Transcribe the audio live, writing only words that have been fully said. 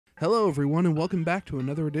Hello everyone and welcome back to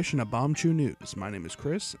another edition of Bombchu News. My name is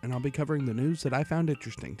Chris and I'll be covering the news that I found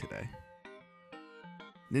interesting today.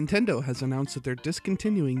 Nintendo has announced that they're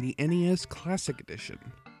discontinuing the NES Classic Edition.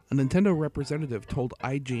 A Nintendo representative told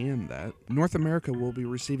IGN that North America will be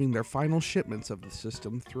receiving their final shipments of the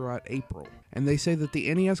system throughout April, and they say that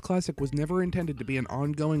the NES Classic was never intended to be an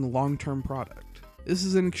ongoing long-term product. This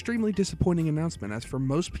is an extremely disappointing announcement, as for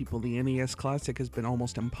most people the NES Classic has been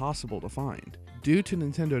almost impossible to find, due to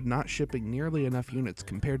Nintendo not shipping nearly enough units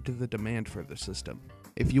compared to the demand for the system.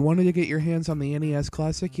 If you wanted to get your hands on the NES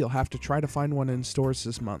Classic, you'll have to try to find one in stores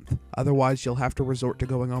this month, otherwise you'll have to resort to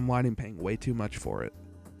going online and paying way too much for it.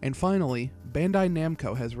 And finally, Bandai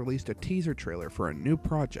Namco has released a teaser trailer for a new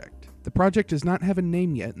project. The project does not have a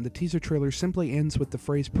name yet, and the teaser trailer simply ends with the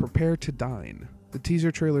phrase "prepare to dine." The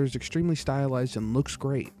teaser trailer is extremely stylized and looks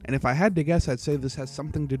great, and if I had to guess, I'd say this has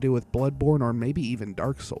something to do with Bloodborne or maybe even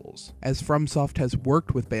Dark Souls, as FromSoft has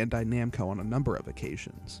worked with Bandai Namco on a number of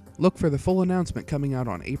occasions. Look for the full announcement coming out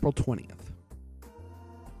on April 20th.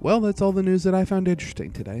 Well, that's all the news that I found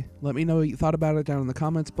interesting today. Let me know what you thought about it down in the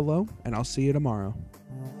comments below, and I'll see you tomorrow.